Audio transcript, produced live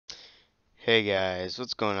Hey guys,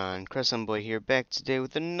 what's going on? Crescent Boy here, back today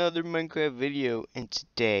with another Minecraft video. And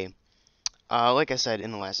today, like I said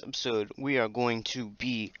in the last episode, we are going to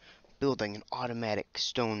be building an automatic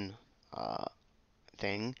stone uh,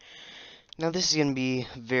 thing. Now this is gonna be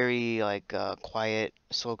very quiet,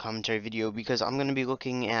 slow commentary video because I'm gonna be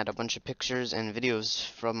looking at a bunch of pictures and videos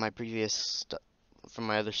from my from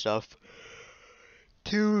my other stuff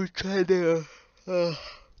to try to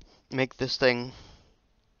make this thing.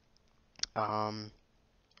 Um,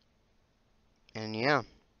 and yeah.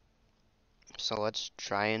 So let's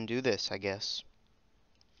try and do this, I guess.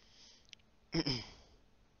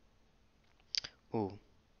 Ooh.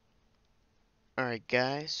 Alright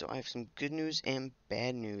guys, so I have some good news and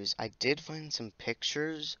bad news. I did find some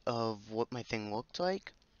pictures of what my thing looked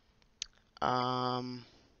like. Um,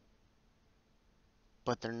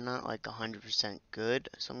 but they're not like 100% good.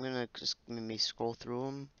 So I'm gonna just maybe scroll through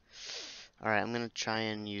them. Alright, I'm gonna try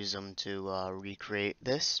and use them to recreate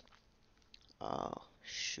this. Oh,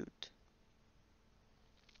 shoot.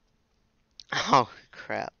 Oh,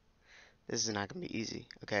 crap. This is not gonna be easy.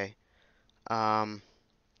 Okay. Um,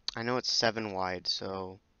 I know it's 7 wide,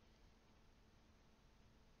 so...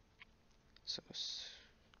 So,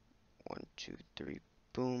 1, 2, 3,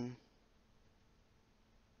 boom.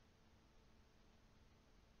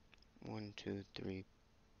 1, 2, 3,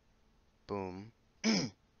 boom.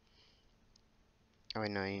 Oh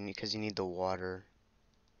wait, no, because you need the water.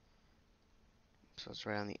 So it's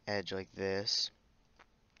right on the edge like this.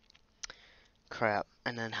 Crap.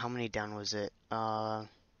 And then how many down was it?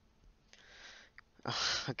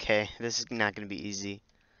 Okay, this is not gonna be easy.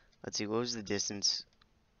 Let's see, what was the distance?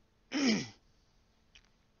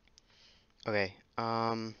 Okay,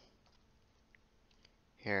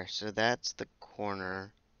 here, so that's the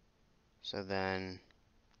corner. So then,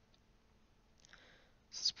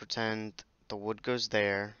 let's pretend the wood goes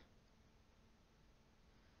there.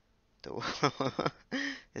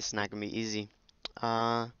 It's not gonna be easy.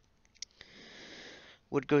 Uh,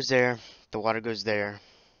 Wood goes there, the water goes there.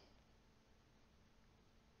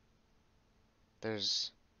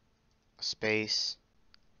 There's a space,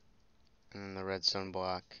 and then the redstone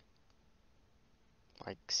block,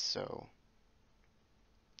 like so.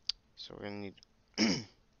 So we're gonna need,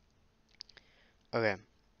 okay.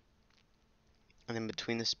 And then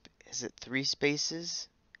between is it 3 spaces?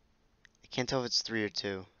 I can't tell if it's 3 or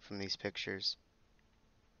 2 from these pictures.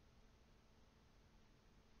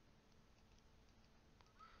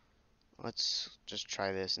 Let's just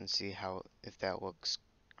try this and see if that looks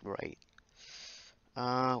right.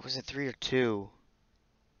 Was it 3 or 2?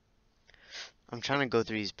 I'm trying to go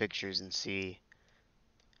through these pictures and see,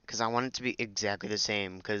 because I want it to be exactly the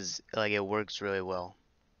same, because like it works really well.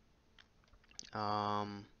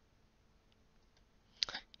 Um,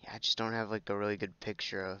 yeah, I just don't have like a really good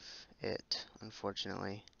picture of it,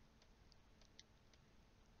 unfortunately.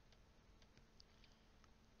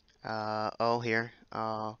 Oh, here.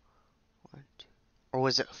 One, two, or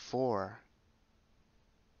was it 4?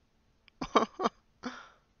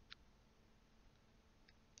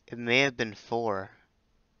 It may have been 4.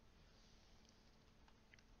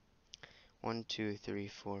 1, 2, 3,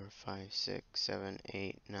 4, 5, 6, 7,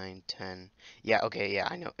 8, 9, 10. Yeah, okay, yeah,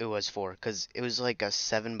 I know. It was 4, because it was like a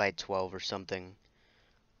 7 by 12 or something.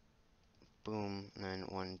 Boom, and then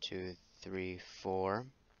 1, 2, 3, 4.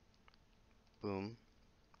 Boom.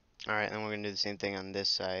 Alright, and we're going to do the same thing on this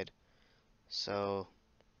side. So,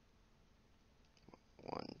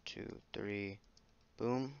 1, 2, 3,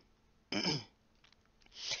 boom.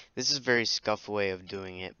 This is a very scuffed way of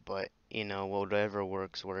doing it, but, you know, whatever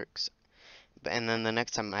works, works. And then the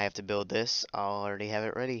next time I have to build this, I'll already have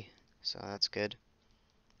it ready. So that's good.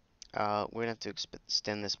 We're gonna have to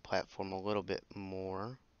extend this platform a little bit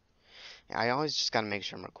more. I always just gotta make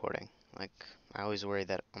sure I'm recording. Like, I always worry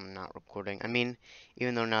that I'm not recording. I mean,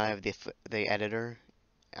 even though now I have the editor,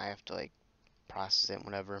 I have to like process it,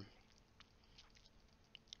 whatever.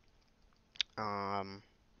 Um,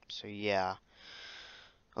 so yeah.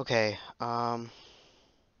 Okay.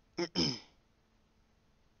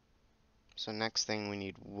 So next thing we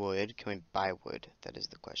need wood. Can we buy wood? That is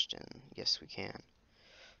the question. Yes, we can.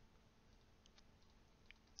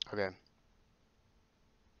 Okay.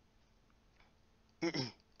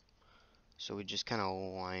 So we just kind of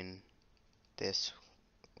line this.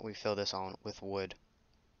 We fill this all with wood.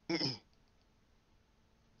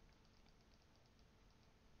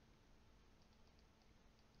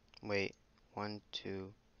 Wait. 1,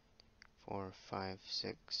 2, 4, 5,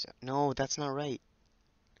 6, 7. No, that's not right.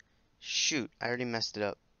 Shoot, I already messed it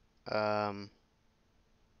up.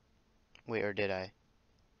 Wait, or did I?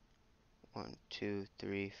 1, 2,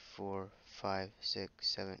 3, 4, 5, 6,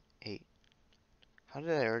 7, 8. How did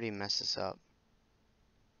I already mess this up?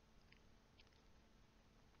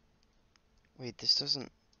 Wait, this doesn't...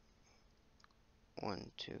 One,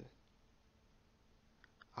 two...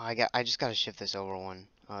 Oh, I just gotta shift this over one.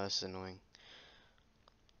 Oh, this is annoying.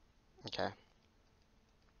 Okay.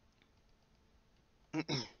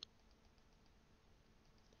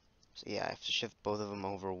 So yeah, I have to shift both of them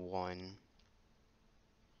over one.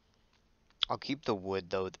 I'll keep the wood,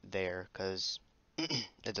 though, there, because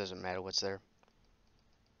it doesn't matter what's there.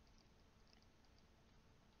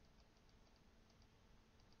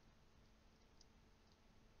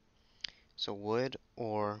 So wood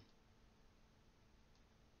or...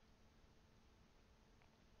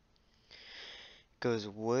 Goes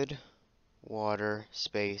wood, water,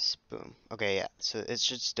 space, boom. Okay, yeah, so it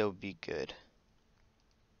should still be good.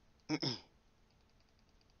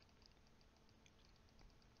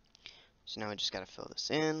 So now I just gotta fill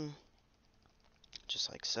this in,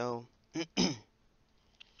 just like so.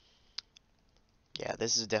 Yeah,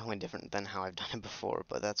 this is definitely different than how I've done it before,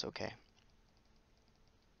 but that's okay.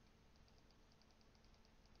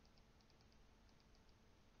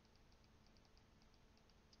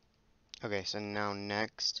 Okay, so now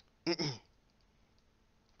next,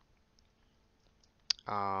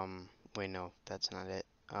 wait, no, that's not it.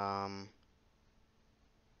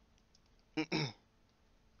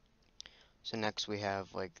 So next we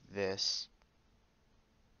have like this.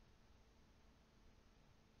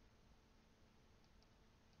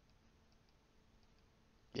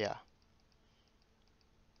 Yeah,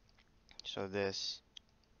 so this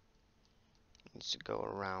needs to go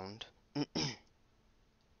around.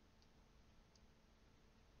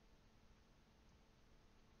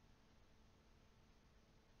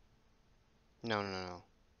 No, no, no, no.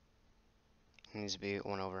 It needs to be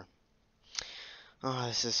one over. Oh,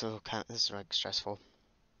 this is this is like stressful.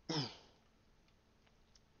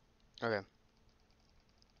 Okay.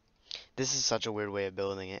 This is such a weird way of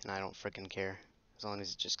building it, and I don't freaking care. As long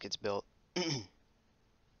as it just gets built. Okay,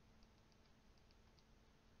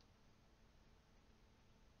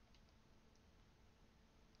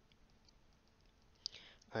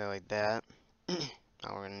 like that.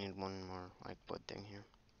 Now we're gonna need one more, like, wood thing here.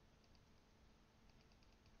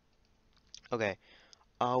 Okay,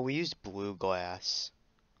 we used blue glass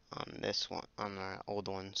on this one, on our old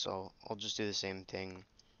one, so I'll just do the same thing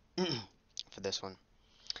for this one.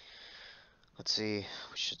 Let's see,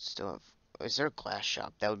 we should still have... Is there a glass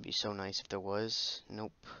shop? That would be so nice if there was.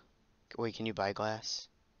 Nope. Wait, can you buy glass?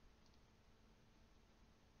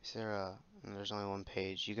 Is there a... No, there's only one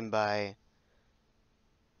page. You can buy...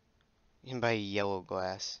 You can buy yellow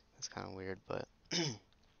glass. That's kind of weird, but... Do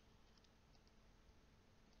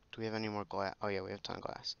we have any more glass? Oh yeah, we have a ton of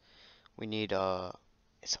glass. We need,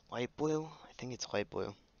 is it light blue? I think it's light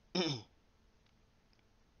blue.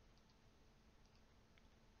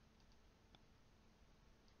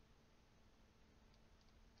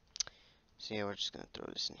 So yeah, we're just gonna throw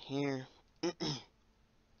this in here.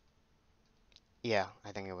 Yeah,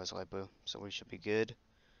 I think it was light blue, so we should be good.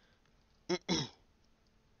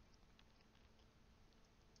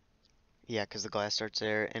 Yeah, because the glass starts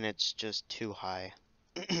there, and it's just too high.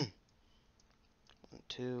 1,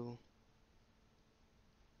 2.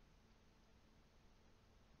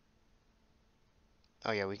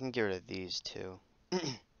 Oh yeah, we can get rid of these too.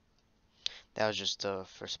 That was just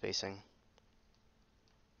for spacing.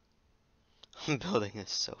 Building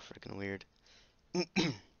is so freaking weird.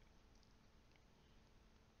 Yeah,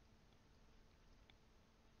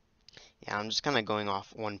 I'm just kind of going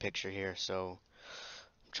off one picture here, so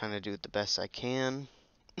I'm trying to do it the best I can.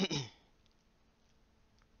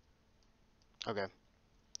 Okay.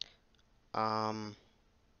 Um.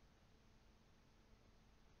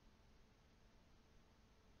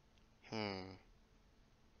 Hmm.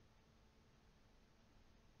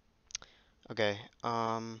 Okay.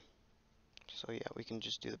 So yeah, we can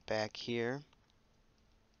just do the back here,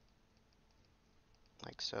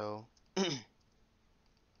 like so,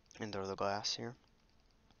 and throw the glass here.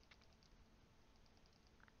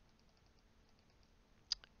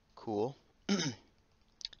 Cool.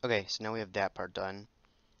 Okay, so now we have that part done.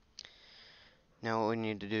 Now what we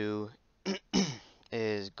need to do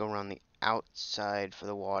is go around the outside for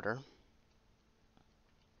the water.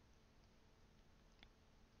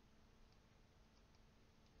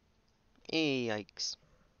 Yikes.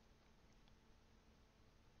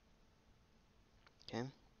 Okay.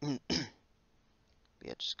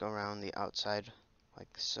 Yeah, just go around the outside like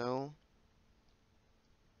so.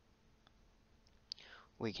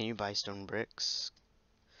 Wait, can you buy stone bricks?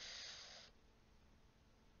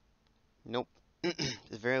 Nope.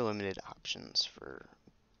 There's very limited options for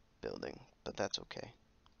building, but that's okay.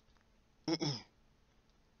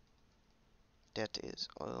 That is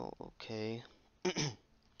all okay.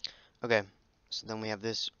 Okay, so then we have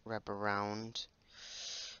this wrap around.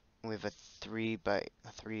 We have a 3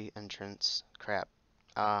 entrance. Crap.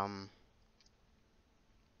 Um.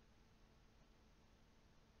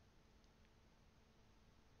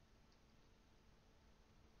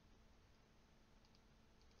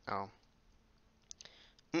 Oh.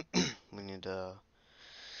 We need to.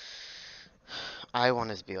 I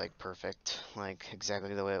want it to be like perfect, like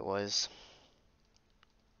exactly the way it was.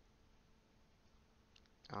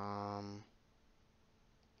 Um.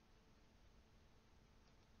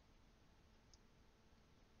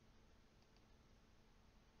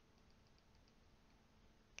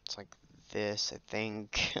 It's like this, I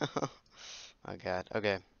think. Oh God.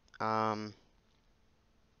 Okay. Um.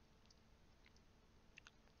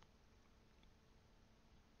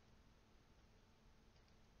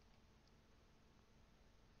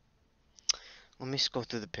 Let me scroll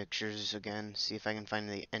through the pictures again, see if I can find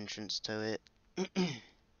the entrance to it.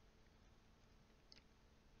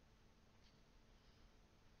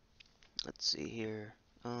 Let's see here.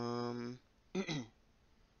 Can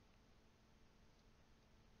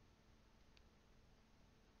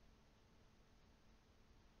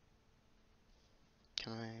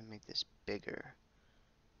I make this bigger?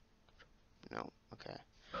 No. Okay.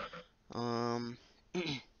 Um.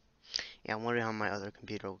 Yeah, I'm wondering how my other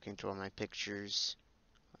computer will control my pictures.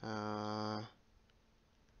 Here,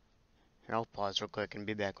 I'll pause real quick and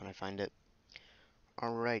be back when I find it.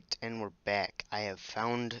 Alright, and we're back. I have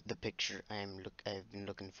found the picture I've been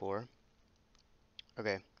looking for.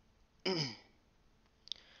 Okay.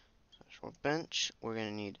 Short bench. We're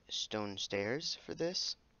gonna need stone stairs for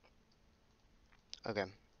this. Okay.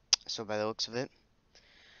 So by the looks of it,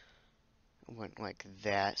 it went like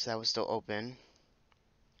that. So that was still open.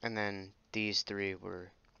 And then these 3 were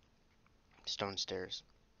stone stairs.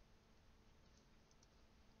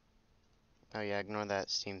 Oh yeah, ignore that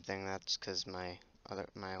Steam thing. That's because my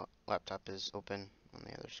laptop is open on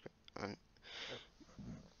the other screen.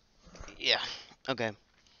 Yeah. Okay.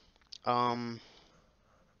 Um.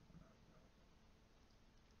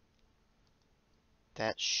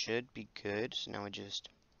 That should be good. So now we just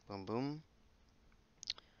boom boom.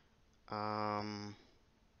 Um.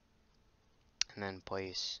 And then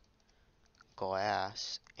place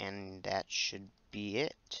glass, and that should be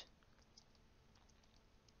it.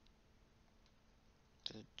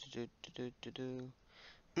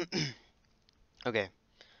 Okay.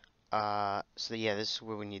 So yeah, this is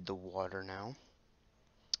where we need the water now.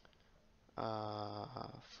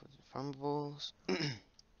 For the farmables.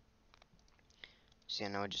 So yeah,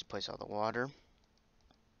 now I just place all the water.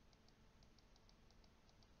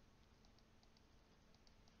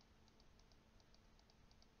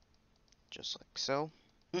 Just like so.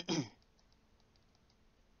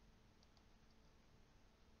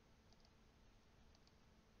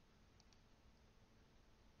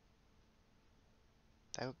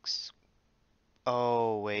 That looks...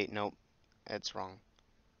 Oh, wait, nope. It's wrong.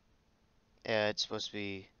 Yeah, it's supposed to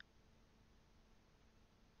be...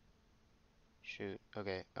 Shoot.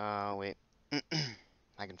 Okay, wait.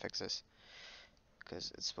 I can fix this.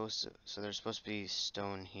 Because it's supposed to... So there's supposed to be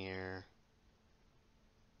stone here.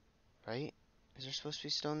 Right? Is there supposed to be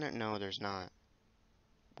stone there? No, there's not.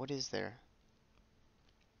 What is there?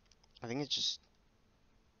 I think it's just...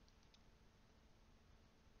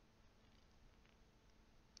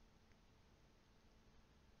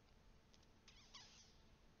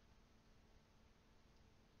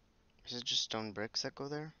 Is it just stone bricks that go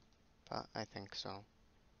there? I think so.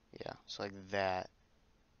 Yeah, so like that.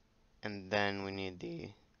 And then we need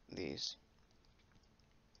these.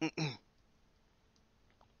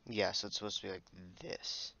 Yeah, so it's supposed to be like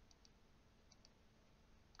this.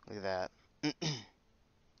 Look at that. Yeah,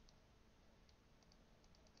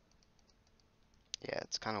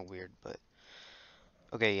 it's kind of weird, but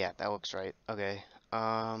okay, yeah, that looks right. Okay.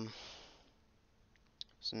 So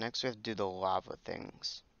next we have to do the lava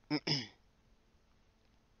things.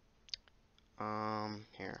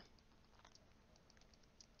 Here.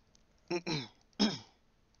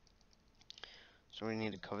 So we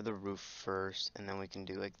need to cover the roof first, and then we can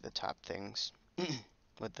do like the top things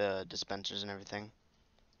with the dispensers and everything.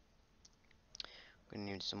 We're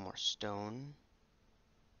gonna need some more stone.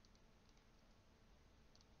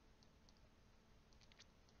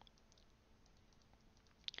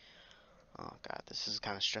 Oh god, this is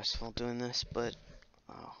kind of stressful doing this, but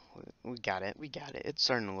oh, we got it. We got it. It's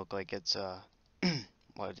starting to look like it's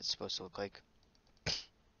what it's supposed to look like,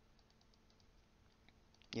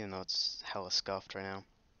 even though it's hella scuffed right now.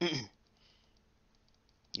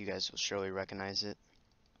 You guys will surely recognize it.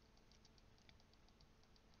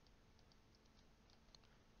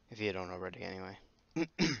 If you don't already, anyway.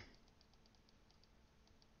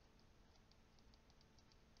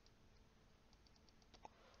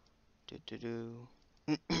 Do do do.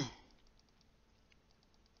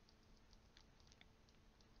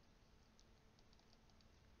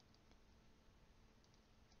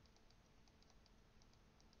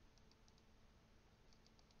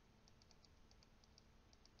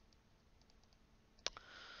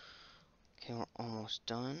 Okay, we're almost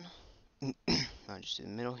done. I'll just do the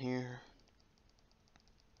middle here.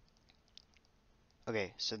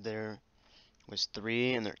 Okay, so there was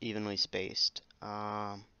 3 and they're evenly spaced.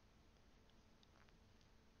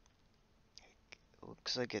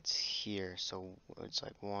 Looks like it's here, so it's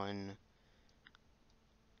like 1,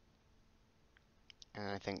 and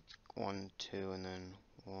I think 1, 2, and then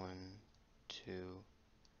 1, 2,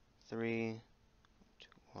 3,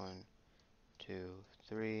 1, 2,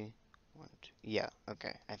 3, 1, 2. Yeah,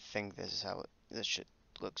 okay. I think this is how this shit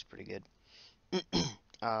looks pretty good.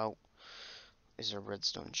 Is there a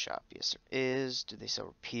redstone shop? Yes, there is. Do they sell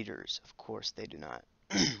repeaters? Of course they do not.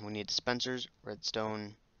 We need dispensers,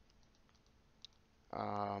 redstone.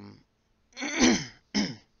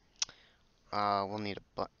 We'll need a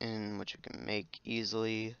button, which we can make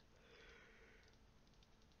easily.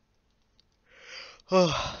 We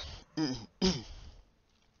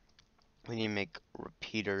need to make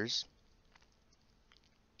repeaters.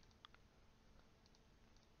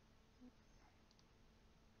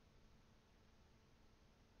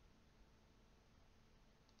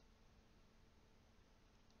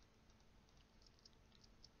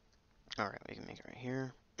 Alright, we can make it right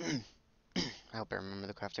here. I hope I remember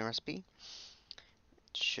the crafting recipe.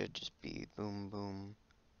 It should just be boom, boom,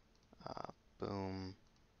 boom,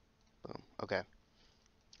 boom. Okay.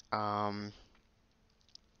 Oh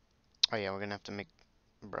yeah, we're gonna have to make,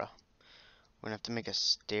 bruh. We're gonna have to make a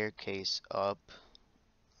staircase up.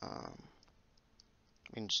 We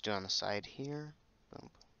can just do it on the side here. Boom.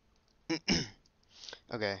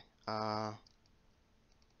 Okay. Yeah,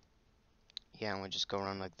 and we just go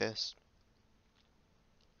around like this.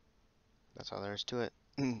 That's all there is to it.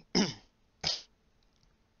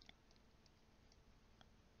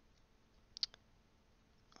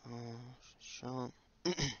 Show.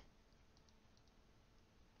 I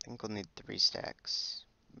think we'll need 3 stacks,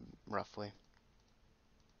 roughly.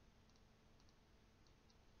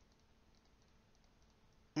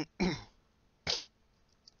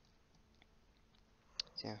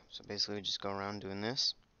 Yeah, so basically we just go around doing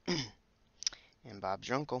this. And Bob's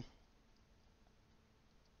your uncle.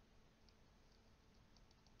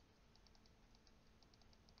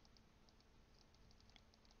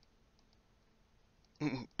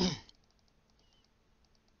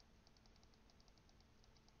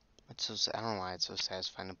 It's so I don't know why it's so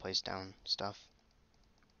satisfying to place down stuff.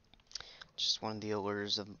 Just one of the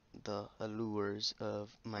allures of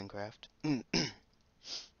Minecraft.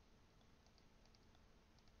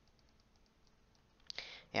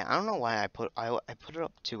 Yeah, I don't know why I put it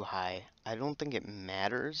up too high. I don't think it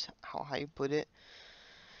matters how high you put it.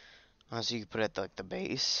 Honestly, you can put it at like the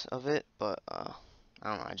base of it, but I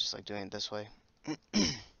don't know. I just like doing it this way.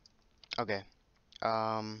 Okay.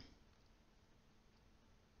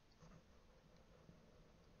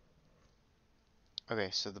 Okay,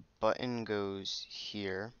 so the button goes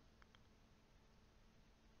here.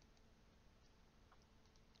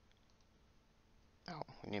 Oh,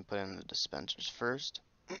 we need to put in the dispensers first.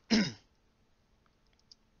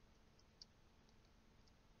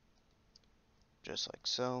 Just like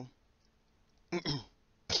so.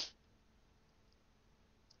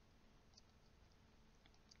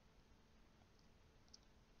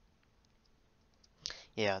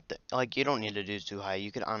 Yeah, like you don't need to do too high.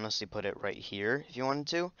 You could honestly put it right here if you wanted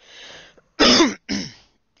to.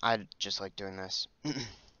 I just like doing this.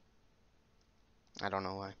 I don't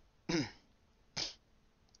know why.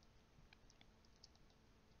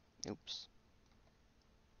 Oops.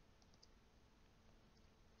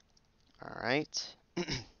 Alright.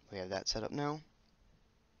 We have that set up now.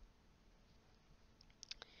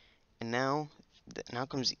 And now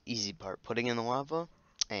comes the easy part, putting in the lava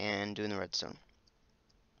and doing the redstone.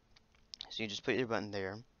 So you just put your button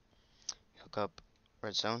there, hook up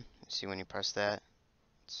redstone. See when you press that,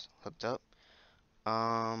 it's hooked up.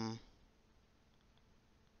 How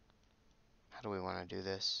do we want to do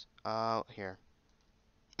this? Here.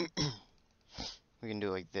 We can do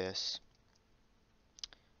it like this.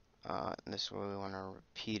 This is where we want our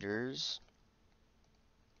repeaters.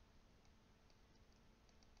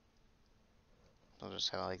 I'll just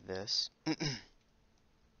have it like this.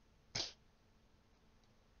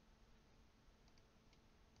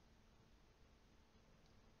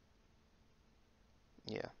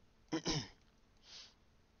 Yeah.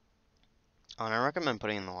 And I recommend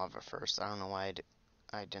putting in the lava first. I don't know why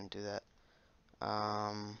I didn't do that.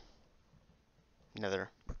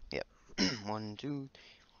 Nether. Yep. 1, 2,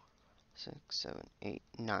 6, 7, 8,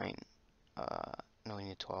 9. No, we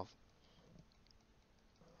need 12.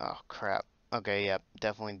 Oh, crap. Okay, yep.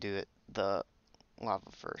 Definitely do it. The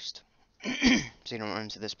lava first. So you don't run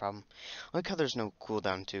into this problem. I like how there's no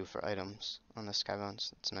cooldown, too, for items on the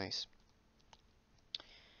Skybounds. That's nice.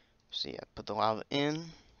 So yeah, put the lava in.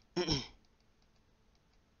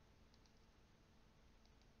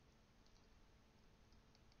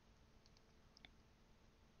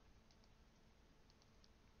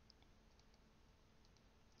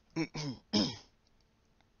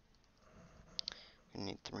 We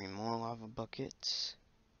need 3 more lava buckets.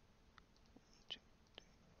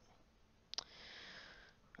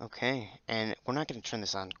 Okay, and we're not going to turn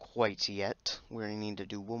this on quite yet. We're going to need to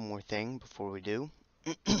do one more thing before we do.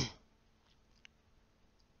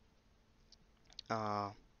 uh,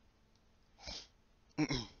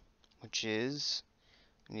 which is,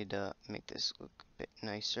 we need to make this look a bit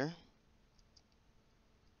nicer.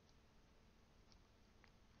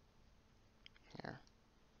 Here.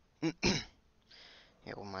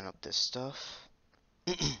 Yeah, we'll mine up this stuff.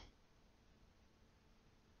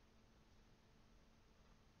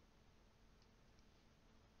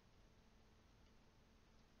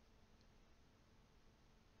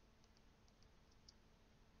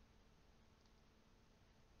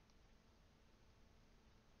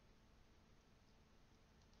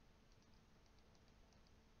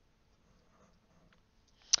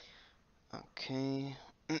 Okay.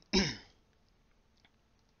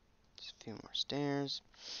 Just a few more stairs.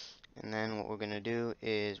 And then what we're going to do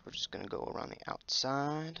is we're just going to go around the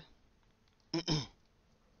outside.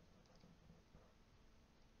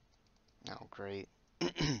 Oh, great.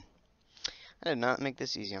 I did not make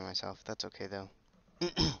this easy on myself. That's okay, though. We're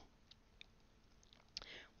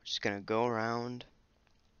just going to go around,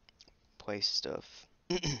 place stuff.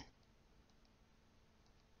 It's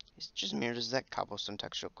just mirrored. Does that cobblestone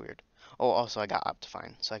texture look weird? Oh, also I got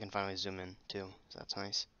Optifine, so I can finally zoom in, too. So that's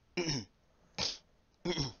nice.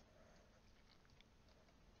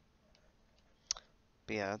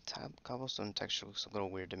 But yeah, cobblestone texture looks a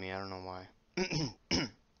little weird to me. I don't know why. Can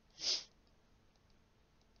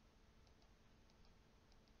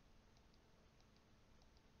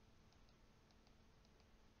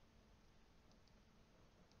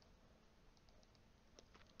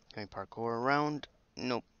we parkour around?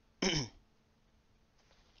 Nope.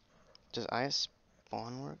 Does IS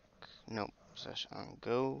spawn work? Nope. Session on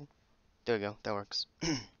go. There we go. That works.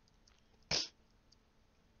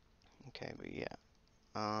 Okay, but yeah.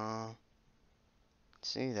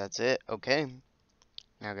 See, that's it. Okay.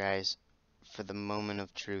 Now, guys, for the moment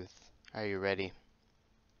of truth. Are you ready?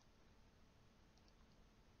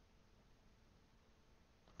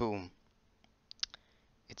 Boom.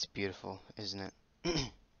 It's beautiful, isn't it?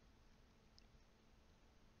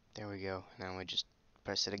 There we go. Now we just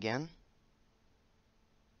press it again.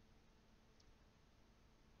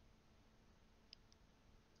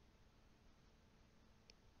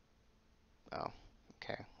 Oh,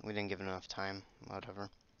 okay. We didn't give it enough time. Whatever.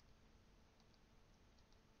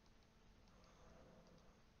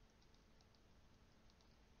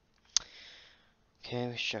 Okay,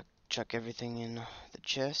 we chuck everything in the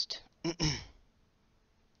chest.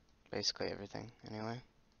 Basically everything, anyway.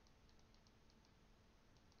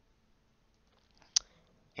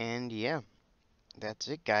 And yeah, that's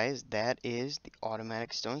it, guys. That is the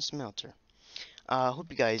automatic stone smelter. Hope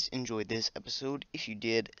you guys enjoyed this episode. If you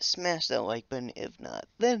did, smash that like button. If not,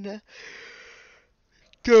 then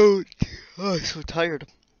don't. Oh, I'm so tired.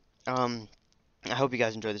 I hope you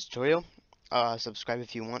guys enjoyed this tutorial. Subscribe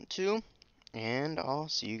if you want to, and I'll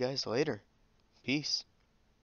see you guys later. Peace.